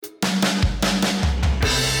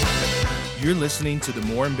You're listening to the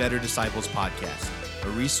More and Better Disciples podcast, a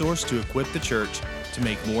resource to equip the church to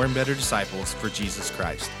make more and better disciples for Jesus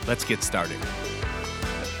Christ. Let's get started.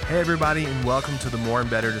 Hey, everybody, and welcome to the More and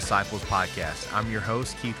Better Disciples podcast. I'm your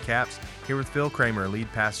host, Keith Capps, here with Phil Kramer,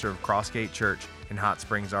 lead pastor of Crossgate Church in Hot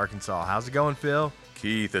Springs, Arkansas. How's it going, Phil?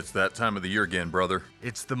 Keith, it's that time of the year again, brother.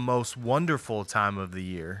 It's the most wonderful time of the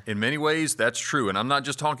year. In many ways, that's true, and I'm not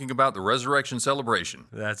just talking about the resurrection celebration.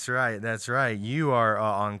 That's right. You are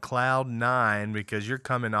on cloud 9 because you're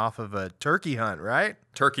coming off of a turkey hunt, right?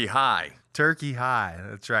 Turkey high. Turkey high,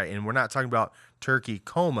 that's right. And we're not talking about turkey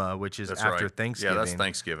coma, which is after Thanksgiving. Yeah, that's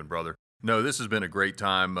Thanksgiving, brother. No, this has been a great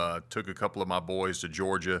time. Took a couple of my boys to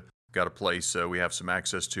Georgia. Got a place we have some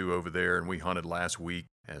access to over there, and we hunted last week.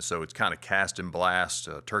 And so it's kind of cast and blast,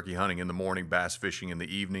 turkey hunting in the morning, bass fishing in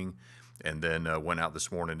the evening, and then went out this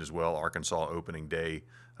morning as well, Arkansas opening day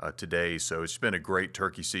today. So it's been a great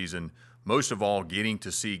turkey season. Most of all, getting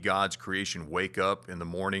to see God's creation wake up in the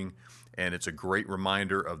morning, and it's a great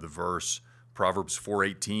reminder of the verse, Proverbs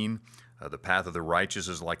 4:18, the path of the righteous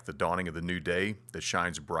is like the dawning of the new day that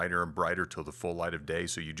shines brighter and brighter till the full light of day.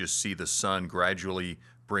 So you just see the sun gradually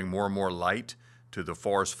bring more and more light to the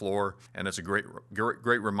forest floor, and it's a great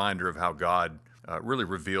reminder of how God really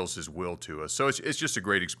reveals His will to us. So it's just a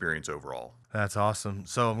great experience overall. That's awesome.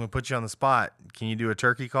 So I'm going to put you on the spot. Can you do a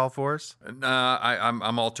turkey call for us? Nah,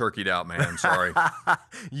 I'm all turkeyed out, man. I'm sorry.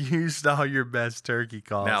 You used all your best turkey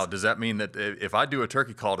calls. Now, does that mean that if I do a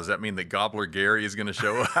turkey call, does that mean that Gobbler Gary is going to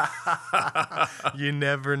show up? You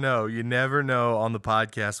never know. You never know on the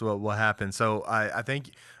podcast what will happen. So I think,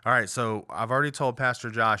 all right, so I've already told Pastor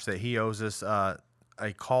Josh that he owes us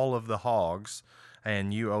a call of the hogs,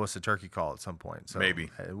 and you owe us a turkey call at some point. So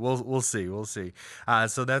maybe. We'll see.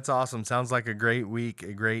 So that's awesome. Sounds like a great week,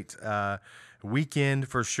 a great weekend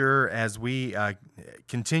for sure as we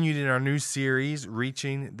continued in our new series,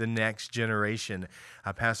 Reaching the Next Generation.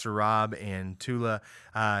 Pastor Rob and Tula,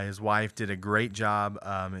 his wife, did a great job.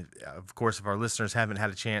 Of course, if our listeners haven't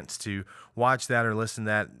had a chance to watch that or listen to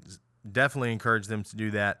that, definitely encourage them to do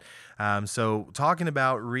that. So talking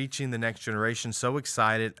about reaching the next generation, so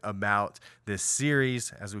excited about this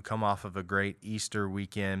series as we come off of a great Easter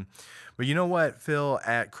weekend. But you know what, Phil,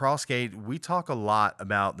 at Crossgate, we talk a lot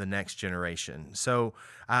about the next generation. So,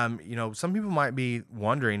 some people might be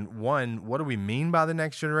wondering, one, what do we mean by the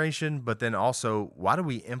next generation? But then also, why do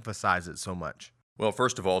we emphasize it so much? Well,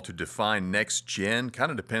 first of all, to define next gen kind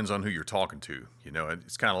of depends on who you're talking to.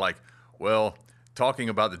 It's kind of like, well, talking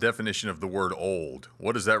about the definition of the word old,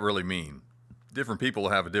 what does that really mean? Different people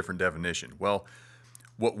have a different definition. Well,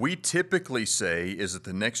 what we typically say is that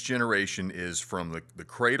the next generation is from the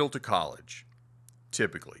cradle to college,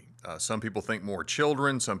 typically. Some people think more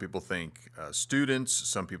children, some people think students,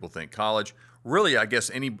 some people think college. Really, I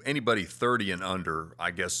guess anybody 30 and under,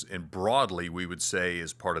 I guess, and broadly we would say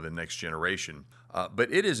is part of the next generation.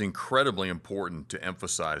 But it is incredibly important to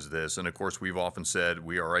emphasize this. And of course, we've often said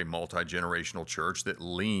we are a multi-generational church that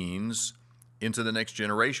leans into the next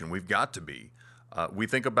generation. We've got to be. We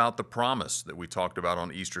think about the promise that we talked about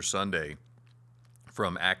on Easter Sunday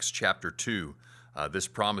from Acts chapter 2. This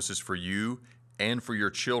promise is for you and for your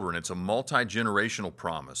children. It's a multi-generational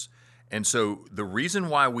promise. And so the reason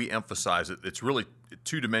why we emphasize it, it's really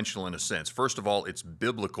two-dimensional in a sense. First of all, it's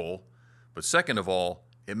biblical. But second of all,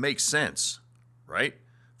 it makes sense, right?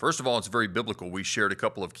 First of all, it's very biblical. We shared a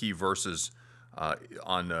couple of key verses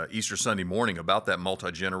on Easter Sunday morning about that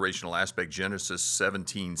multi-generational aspect. Genesis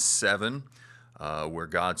 17:7, where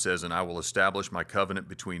God says, "And I will establish my covenant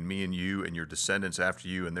between me and you and your descendants after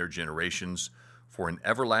you and their generations for an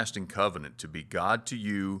everlasting covenant to be God to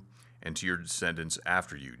you and to your descendants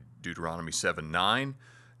after you." Deuteronomy 7:9,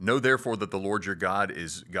 "Know therefore that the Lord your God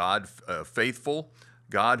is God faithful,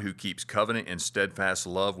 God who keeps covenant and steadfast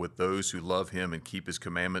love with those who love him and keep his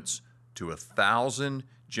commandments to 1,000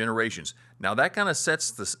 generations." Now that kind of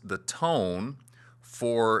sets the tone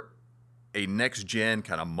for a next-gen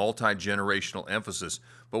kind of multi-generational emphasis.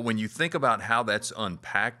 But when you think about how that's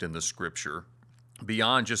unpacked in the Scripture,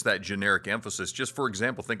 beyond just that generic emphasis, just for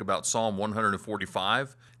example, think about Psalm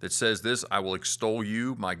 145 that says this, "I will extol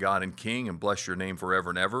you, my God and King, and bless your name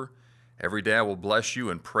forever and ever. Every day I will bless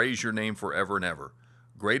you and praise your name forever and ever.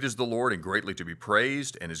 Great is the Lord and greatly to be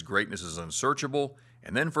praised, and his greatness is unsearchable."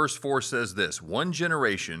 And then verse 4 says this, "One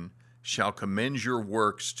generation shall commend your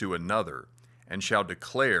works to another and shall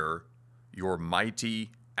declare your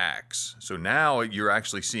mighty acts." So now you're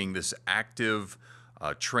actually seeing this active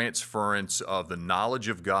transference of the knowledge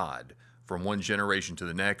of God from one generation to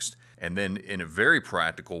the next. And then in a very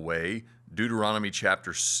practical way, Deuteronomy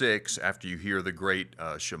chapter 6, after you hear the great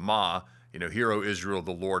Shema, Hear, O Israel,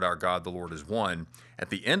 the Lord our God, the Lord is one. At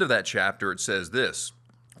the end of that chapter, it says this: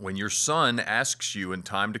 when your son asks you in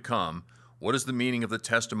time to come, what is the meaning of the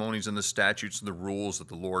testimonies and the statutes and the rules that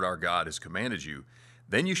the Lord our God has commanded you?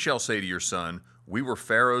 Then you shall say to your son, we were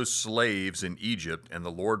Pharaoh's slaves in Egypt, and the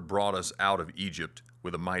Lord brought us out of Egypt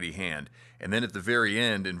with a mighty hand. And then at the very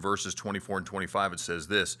end, in verses 24 and 25, it says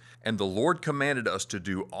this: and the Lord commanded us to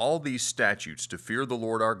do all these statutes, to fear the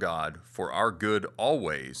Lord our God for our good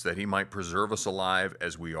always, that he might preserve us alive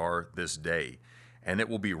as we are this day. And it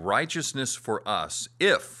will be righteousness for us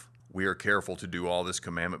if we are careful to do all this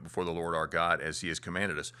commandment before the Lord our God as he has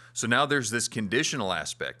commanded us. So now there's this conditional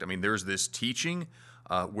aspect. I mean, there's this teaching.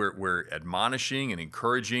 We're admonishing and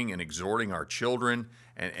encouraging and exhorting our children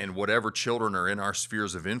and whatever children are in our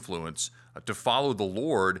spheres of influence to follow the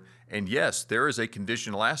Lord. And yes, there is a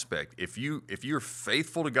conditional aspect. If you're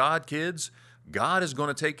faithful to God, kids, God is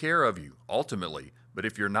going to take care of you ultimately. But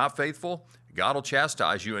if you're not faithful, God will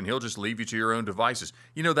chastise you and he'll just leave you to your own devices.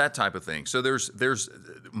 That type of thing. So there's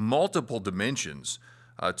multiple dimensions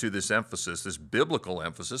to this emphasis, this biblical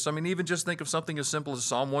emphasis. I mean, even just think of something as simple as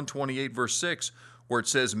Psalm 128, verse 6, where it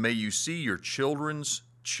says, may you see your children's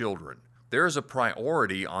children. There is a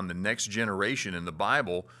priority on the next generation in the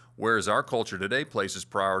Bible, whereas our culture today places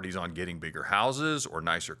priorities on getting bigger houses or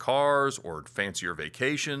nicer cars or fancier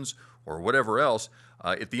vacations or whatever else.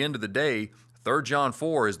 At the end of the day, 3 John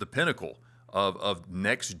 4 is the pinnacle of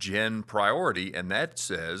next-gen priority, and that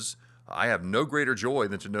says, I have no greater joy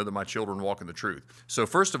than to know that my children walk in the truth. So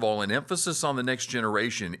first of all, an emphasis on the next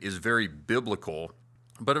generation is very biblical,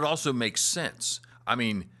 but it also makes sense. I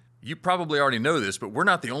mean, you probably already know this, but we're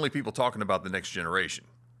not the only people talking about the next generation,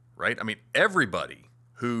 right? I mean, everybody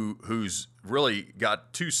who's really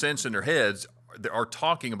got 2 cents in their heads are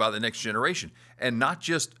talking about the next generation, and not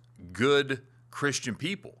just good Christian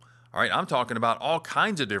people. All right, I'm talking about all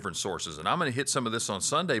kinds of different sources, and I'm going to hit some of this on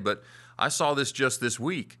Sunday, but I saw this just this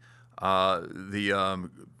week. The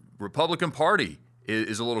Republican Party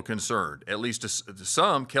is a little concerned, at least to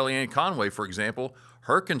some. Kellyanne Conway, for example,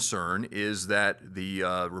 her concern is that the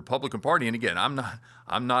Republican Party, and again,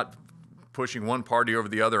 I'm not pushing one party over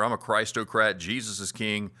the other. I'm a Christocrat. Jesus is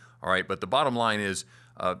king. All right, but the bottom line is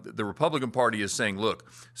the Republican Party is saying, look,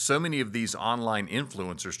 so many of these online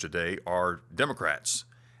influencers today are Democrats.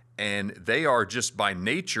 And they are just by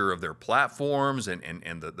nature of their platforms and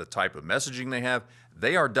the type of messaging they have,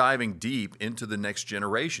 they are diving deep into the next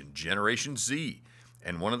generation, Generation Z.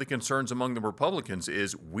 And one of the concerns among the Republicans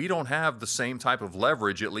is we don't have the same type of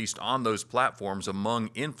leverage, at least on those platforms, among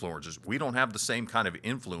influencers. We don't have the same kind of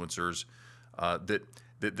influencers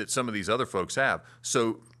that some of these other folks have.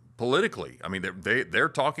 So politically, I mean, they're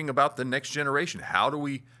talking about the next generation. How do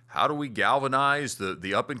we galvanize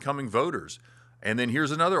the up and coming voters? And then here's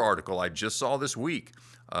another article I just saw this week,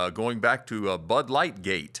 going back to Bud Light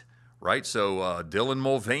Gate, right? So Dylan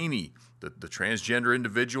Mulvaney, the transgender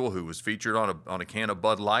individual who was featured on a can of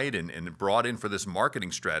Bud Light and brought in for this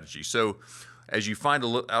marketing strategy. So as you find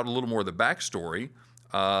out a little more of the backstory,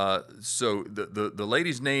 so the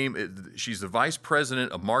lady's name, she's the vice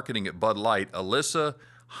president of marketing at Bud Light, Alyssa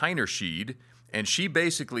Heinerschied. And she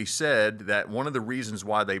basically said that one of the reasons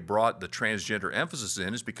why they brought the transgender emphasis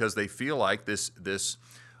in is because they feel like this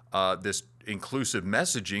inclusive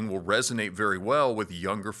messaging will resonate very well with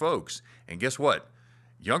younger folks. And guess what?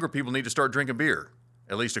 Younger people need to start drinking beer,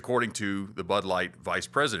 at least according to the Bud Light vice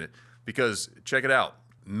president. Because check it out,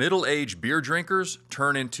 middle-aged beer drinkers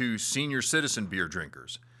turn into senior citizen beer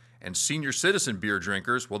drinkers. And senior citizen beer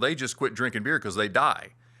drinkers, well, they just quit drinking beer because they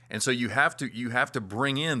die. And so you have to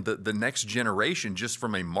bring in the next generation just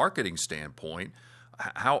from a marketing standpoint.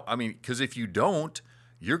 Because if you don't,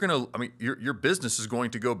 your business is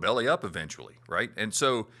going to go belly up eventually, right? And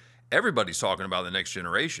so everybody's talking about the next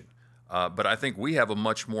generation. But I think we have a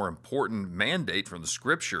much more important mandate from the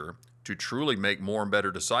Scripture to truly make more and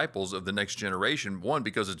better disciples of the next generation. One,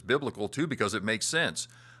 because it's biblical. Two, because it makes sense.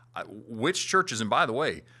 Which churches, and by the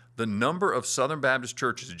way, the number of Southern Baptist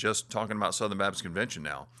churches, just talking about Southern Baptist Convention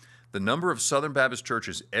now, the number of Southern Baptist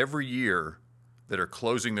churches every year that are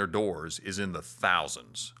closing their doors is in the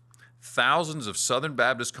thousands. Thousands of Southern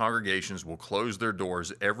Baptist congregations will close their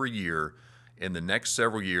doors every year in the next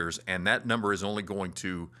several years, and that number is only going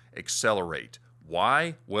to accelerate.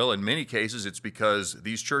 Why? Well, in many cases, it's because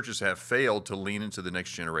these churches have failed to lean into the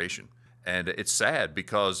next generation. And it's sad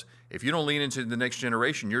because if you don't lean into the next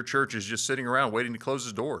generation, your church is just sitting around waiting to close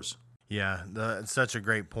its doors. Yeah, it's such a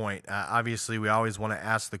great point. Obviously, we always want to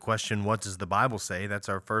ask the question, what does the Bible say? That's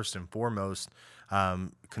our first and foremost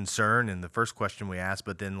concern and the first question we ask.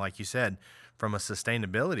 But then, like you said, from a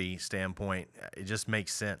sustainability standpoint, it just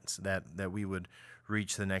makes sense that we would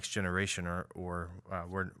reach the next generation, or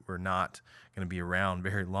we're not going to be around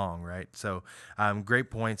very long, right? So great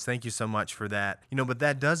points. Thank you so much for that. But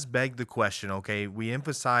that does beg the question, okay, we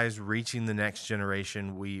emphasize reaching the next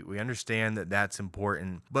generation. We understand that that's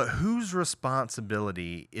important, but whose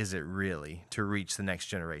responsibility is it really to reach the next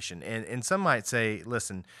generation? And some might say,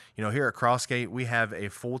 listen, here at Crossgate, we have a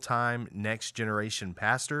full-time next generation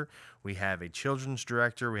pastor. We have a children's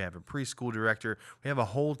director. We have a preschool director. We have a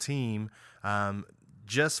whole team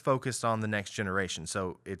just focused on the next generation.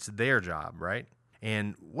 So it's their job, right?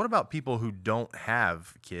 And what about people who don't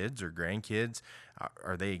have kids or grandkids?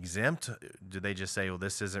 Are they exempt? Do they just say, well,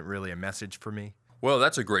 this isn't really a message for me? Well,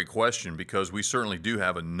 that's a great question, because we certainly do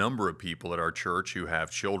have a number of people at our church who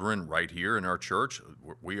have children right here in our church.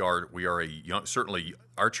 We are a young, certainly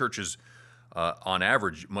our church is on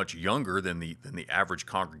average much younger than the average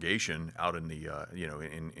congregation out in the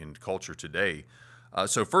in culture today.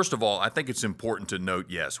 So first of all, I think it's important to note,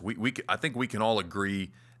 yes, I think we can all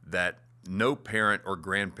agree that no parent or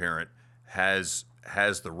grandparent has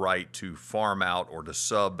the right to farm out or to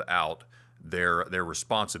sub out their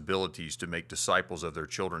responsibilities to make disciples of their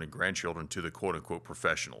children and grandchildren to the quote unquote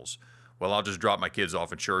professionals. Well, I'll just drop my kids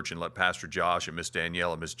off in church and let Pastor Josh and Miss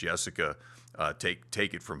Danielle and Miss Jessica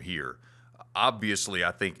take it from here. Obviously,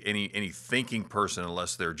 I think any thinking person,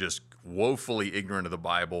 unless they're just woefully ignorant of the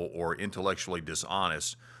Bible or intellectually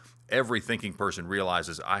dishonest, every thinking person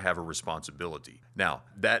realizes I have a responsibility. Now,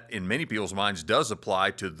 that in many people's minds does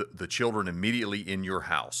apply to the children immediately in your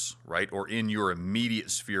house, right? Or in your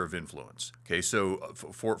immediate sphere of influence. Okay, so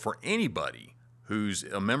for anybody who's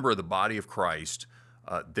a member of the body of Christ,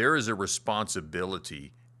 there is a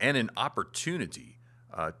responsibility and an opportunity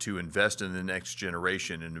to invest in the next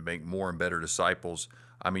generation and to make more and better disciples.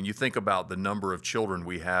 I mean, you think about the number of children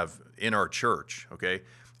we have in our church, okay?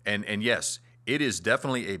 And yes, it is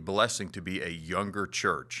definitely a blessing to be a younger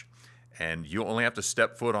church. And you only have to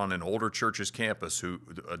step foot on an older church's campus,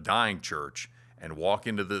 a dying church, and walk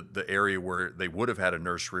into the area where they would have had a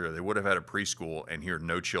nursery or they would have had a preschool and hear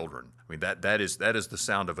no children. I mean, that is the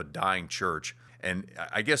sound of a dying church. And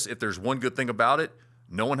I guess if there's one good thing about it,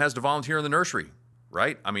 no one has to volunteer in the nursery,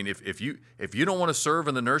 right? I mean, if you don't want to serve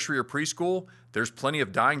in the nursery or preschool, there's plenty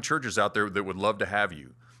of dying churches out there that would love to have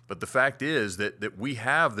you. But the fact is that we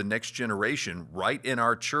have the next generation right in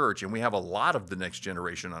our church, and we have a lot of the next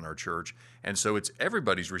generation on our church. And so it's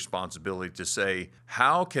everybody's responsibility to say,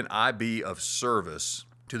 how can I be of service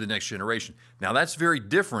to the next generation? Now, that's very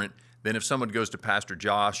different than if someone goes to Pastor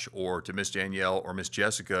Josh or to Miss Danielle or Miss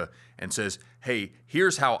Jessica and says, hey,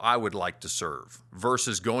 here's how I would like to serve,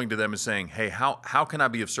 versus going to them and saying, hey, how can I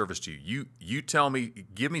be of service to you? You tell me,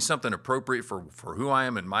 give me something appropriate for who I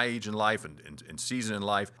am in my age in life and season in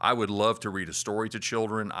life. I would love to read a story to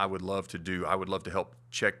children. I would love to help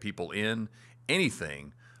check people in,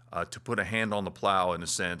 anything to put a hand on the plow, in a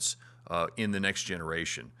sense, in the next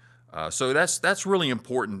generation. So that's really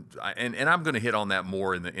important, and I'm going to hit on that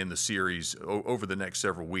more in the series over the next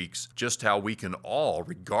several weeks. Just how we can all,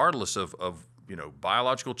 regardless of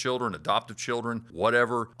biological children, adoptive children,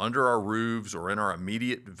 whatever, under our roofs or in our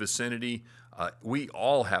immediate vicinity, we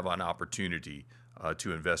all have an opportunity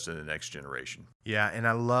to invest in the next generation. Yeah, and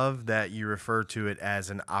I love that you refer to it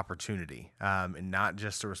as an opportunity and not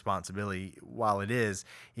just a responsibility. While it is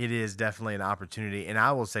definitely an opportunity. And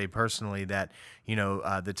I will say personally that,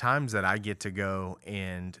 the times that I get to go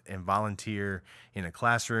and volunteer in a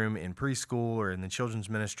classroom, in preschool, or in the children's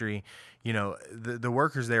ministry, the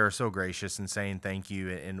workers there are so gracious and saying thank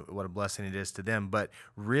you and what a blessing it is to them. But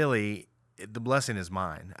really, the blessing is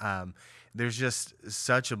mine. There's just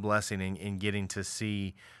such a blessing in getting to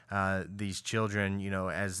see these children,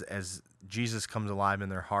 as Jesus comes alive in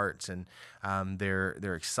their hearts, and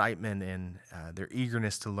their excitement and their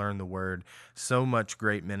eagerness to learn the Word. So much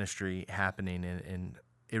great ministry happening, and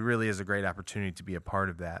it really is a great opportunity to be a part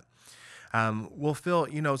of that. Well, Phil,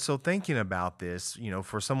 so thinking about this,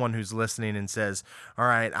 for someone who's listening and says, all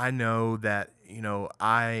right, I know that,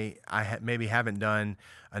 I maybe haven't done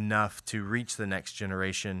enough to reach the next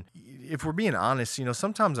generation. If we're being honest,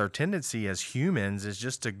 sometimes our tendency as humans is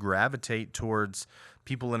just to gravitate towards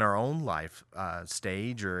people in our own life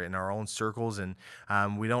stage or in our own circles, and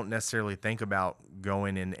we don't necessarily think about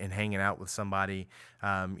going and hanging out with somebody,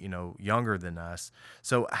 younger than us.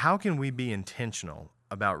 So how can we be intentional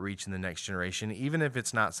about reaching the next generation, even if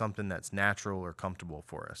it's not something that's natural or comfortable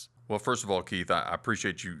for us? Well, first of all, Keith, I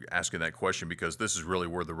appreciate you asking that question, because this is really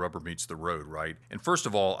where the rubber meets the road, right? And first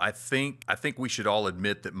of all, I think we should all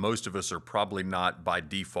admit that most of us are probably not by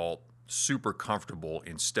default super comfortable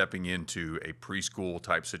in stepping into a preschool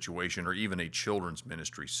type situation or even a children's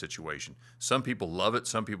ministry situation. Some people love it.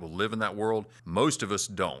 Some people live in that world. Most of us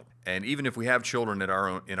don't. And even if we have children in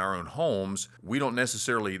our own homes, we don't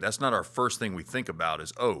necessarily, that's not our first thing we think about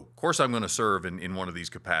is, oh, of course I'm going to serve in one of these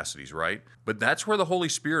capacities, right? But that's where the Holy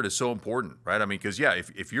Spirit is so important, right? I mean, because yeah,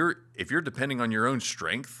 if you're depending on your own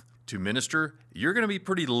strength to minister, you're going to be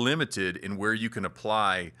pretty limited in where you can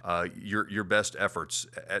apply your best efforts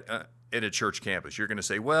at a church campus. You're going to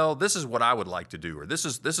say, well, this is what I would like to do, or this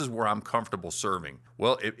is where I'm comfortable serving.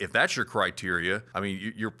 Well, if that's your criteria, I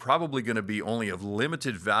mean, you're probably going to be only of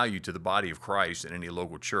limited value to the body of Christ in any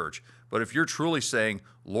local church. But if you're truly saying,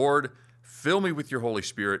 Lord, fill me with your Holy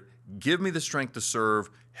Spirit, give me the strength to serve,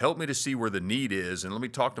 help me to see where the need is, and let me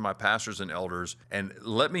talk to my pastors and elders, and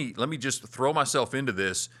let me just throw myself into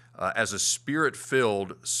this as a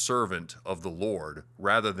Spirit-filled servant of the Lord,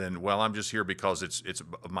 rather than, well, I'm just here because it's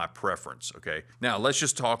my preference, okay? Now, let's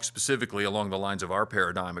just talk specifically along the lines of our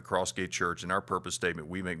paradigm at Crossgate Church and our purpose statement,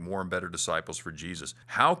 we make more and better disciples for Jesus.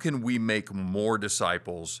 How can we make more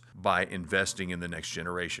disciples by investing in the next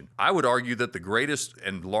generation? I would argue that the greatest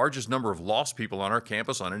and largest number of lost people on our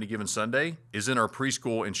campus on any given Sunday is in our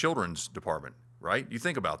preschool and children's department, right? You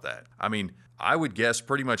think about that. I mean, I would guess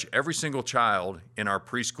pretty much every single child in our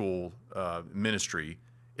preschool ministry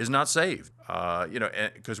is not saved,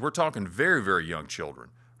 because we're talking very, very young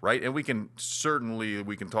children, right? And we can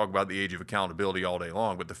talk about the age of accountability all day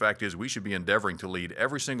long, but the fact is we should be endeavoring to lead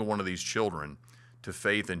every single one of these children to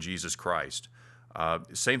faith in Jesus Christ.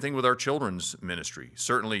 Same thing with our children's ministry.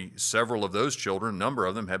 Certainly several of those children, a number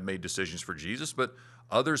of them have made decisions for Jesus, but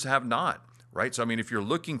others have not, right? So, I mean, if you're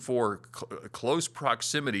looking for close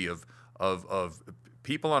proximity of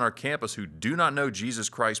people on our campus who do not know Jesus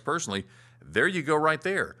Christ personally, there you go right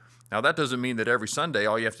there. Now, that doesn't mean that every Sunday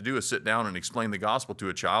all you have to do is sit down and explain the gospel to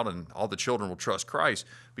a child and all the children will trust Christ,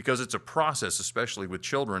 because it's a process, especially with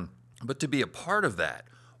children. But to be a part of that,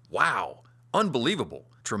 wow, unbelievable,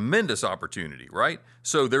 tremendous opportunity, right?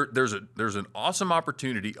 So there's an awesome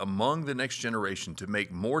opportunity among the next generation to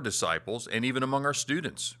make more disciples, and even among our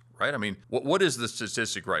students, right? I mean, what is the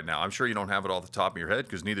statistic right now? I'm sure you don't have it off the top of your head,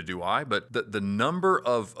 because neither do I, but the number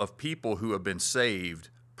of people who have been saved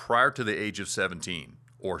prior to the age of 17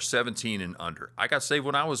 or 17 and under. I got saved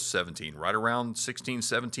when I was 17, right around 16th,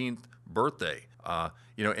 17th birthday.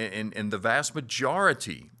 And the vast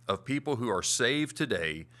majority of people who are saved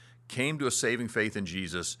today came to a saving faith in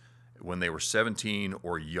Jesus when they were 17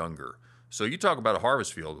 or younger. So you talk about a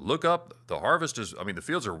harvest field. Look up, the harvest is, I mean, the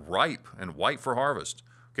fields are ripe and white for harvest.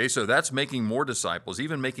 Okay, so that's making more disciples,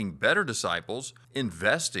 even making better disciples,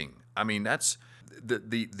 investing. I mean, that's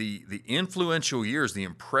the influential years, the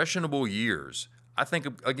impressionable years. I think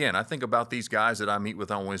about these guys that I meet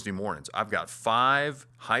with on Wednesday mornings. I've got 5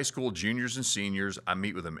 high school juniors and seniors. I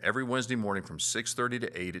meet with them every Wednesday morning from 6:30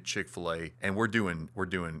 to 8 at Chick-fil-A, and we're doing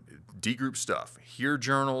D group stuff, hear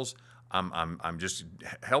journals. I'm just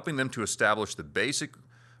helping them to establish the basic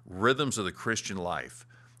rhythms of the Christian life.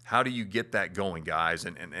 How do you get that going, guys?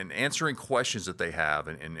 And answering questions that they have,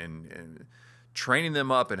 and training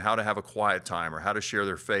them up in how to have a quiet time or how to share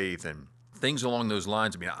their faith and things along those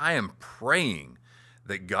lines. I mean, I am praying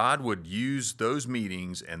that God would use those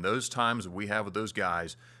meetings and those times that we have with those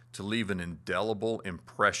guys to leave an indelible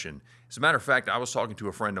impression. As a matter of fact, I was talking to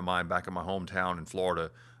a friend of mine back in my hometown in Florida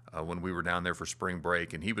when we were down there for spring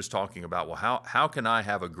break, and he was talking about, well, how can I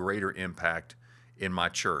have a greater impact in my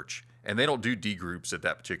church? And they don't do D groups at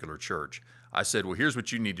that particular church. I said, well, here's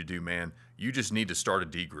what you need to do, man. You just need to start a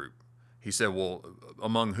D group. He said, well,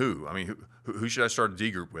 among who? I mean, who should I start a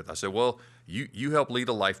D group with? I said, well, you help lead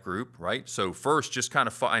a life group, right? So first, just kind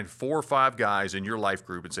of find 4 or 5 guys in your life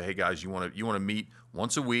group and say, hey, guys, you want to meet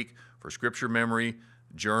once a week for scripture memory,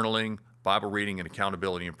 journaling, Bible reading, and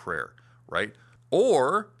accountability and prayer, right?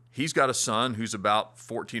 Or he's got a son who's about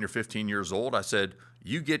 14 or 15 years old. I said,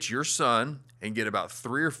 you get your son and get about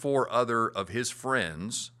 3 or 4 other of his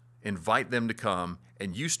friends, invite them to come,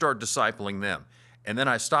 and you start discipling them. And then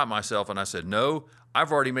I stopped myself and I said, no,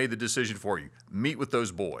 I've already made the decision for you. Meet with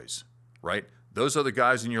those boys, right? Those other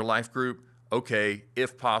guys in your life group, okay,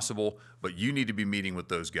 if possible, but you need to be meeting with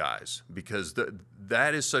those guys, because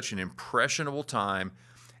that is such an impressionable time.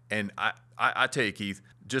 And I tell you, Keith,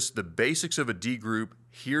 just the basics of a D group,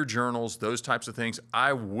 hear journals, those types of things,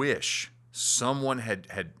 I wish someone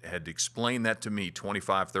had explained that to me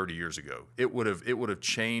 25, 30 years ago. It would have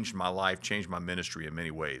changed my life, changed my ministry in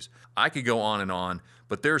many ways. I could go on,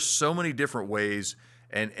 but there's so many different ways,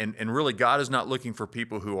 and really God is not looking for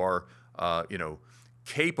people who are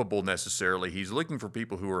capable necessarily. He's looking for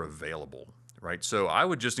people who are available, right? So I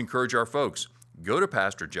would just encourage our folks, go to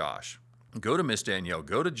Pastor Josh, Go to Miss Danielle,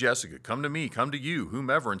 go to Jessica, come to me, come to you,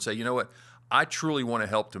 whomever, and say, you know what? I truly want to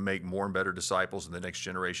help to make more and better disciples in the next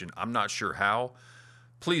generation. I'm not sure how.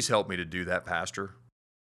 Please help me to do that, Pastor.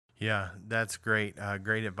 Yeah, that's great.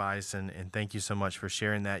 Great advice, and thank you so much for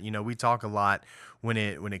sharing that. We talk a lot when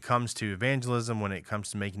it comes to evangelism, when it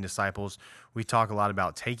comes to making disciples. We talk a lot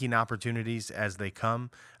about taking opportunities as they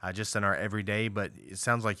come, just in our everyday. But it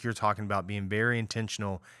sounds like you're talking about being very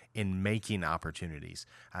intentional in making opportunities,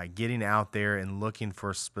 getting out there and looking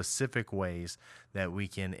for specific ways that we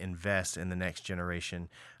can invest in the next generation,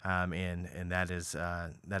 and that is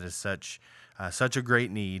such a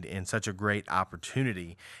great need and such a great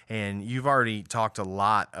opportunity. And you've already talked a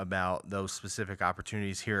lot about those specific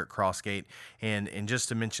opportunities here at Crossgate. And just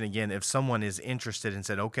to mention again, if someone is interested and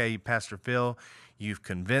said, okay, Pastor Phil, you've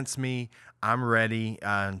convinced me, I'm ready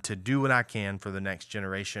to do what I can for the next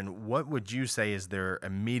generation, what would you say is their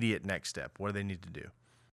immediate next step? What do they need to do?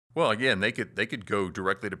 Well, again, they could go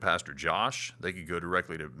directly to Pastor Josh. They could go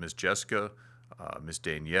directly to Miss Jessica, Miss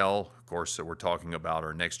Danielle. Of course, so we're talking about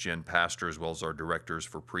our next gen pastor as well as our directors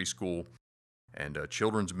for preschool and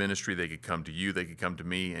children's ministry. They could come to you. They could come to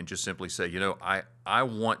me and just simply say, I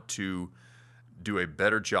want to do a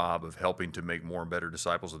better job of helping to make more and better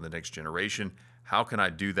disciples in the next generation. How can I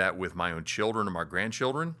do that with my own children or my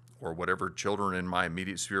grandchildren or whatever children in my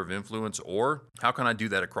immediate sphere of influence? Or how can I do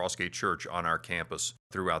that at Crossgate Church on our campus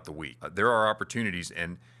throughout the week? There are opportunities.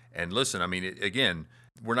 And listen, I mean, again,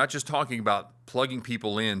 we're not just talking about plugging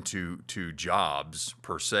people into jobs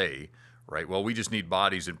per se, right? Well, we just need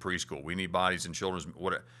bodies in preschool. We need bodies in children's.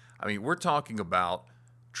 We're talking about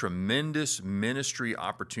tremendous ministry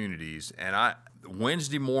opportunities. And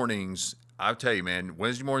Wednesday mornings, I'll tell you, man,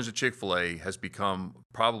 Wednesday mornings at Chick-fil-A has become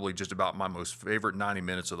probably just about my most favorite 90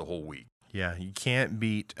 minutes of the whole week. Yeah, you can't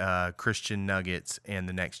beat Christian nuggets and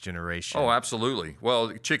the next generation. Oh, absolutely.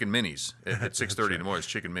 Well, chicken minis at 6:30 in the morning. It's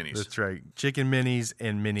chicken minis. That's right. Chicken minis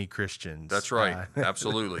and mini Christians. That's right.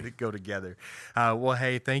 Absolutely. They go together. Well,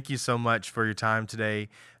 hey, thank you so much for your time today,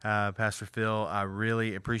 Pastor Phil. I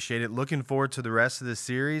really appreciate it. Looking forward to the rest of the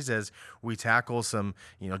series as we tackle some,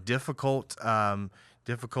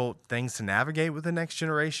 difficult things to navigate with the next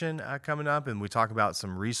generation coming up, and we talk about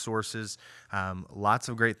some resources. Lots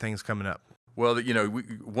of great things coming up. Well,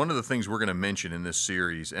 one of the things we're going to mention in this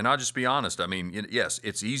series, and I'll just be honest, I mean, yes,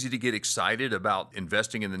 it's easy to get excited about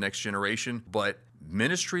investing in the next generation, but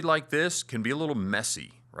ministry like this can be a little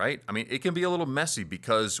messy, right? I mean, it can be a little messy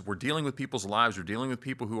because we're dealing with people's lives. We're dealing with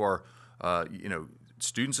people who are,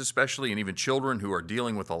 students especially, and even children who are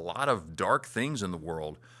dealing with a lot of dark things in the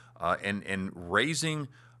world. And raising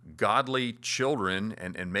godly children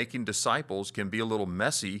and making disciples can be a little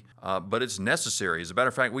messy, but it's necessary. As a matter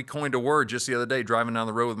of fact, we coined a word just the other day driving down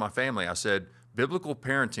the road with my family. I said, biblical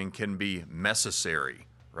parenting can be necessary,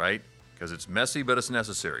 right? Because it's messy, but it's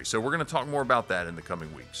necessary. So we're going to talk more about that in the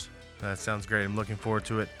coming weeks. That sounds great. I'm looking forward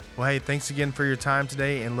to it. Well, hey, thanks again for your time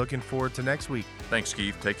today and looking forward to next week. Thanks,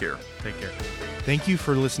 Keith. Take care. Take care. Thank you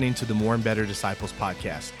for listening to the More and Better Disciples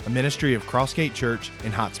podcast, a ministry of Crossgate Church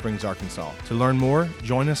in Hot Springs, Arkansas. To learn more,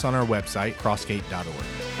 join us on our website, crossgate.org.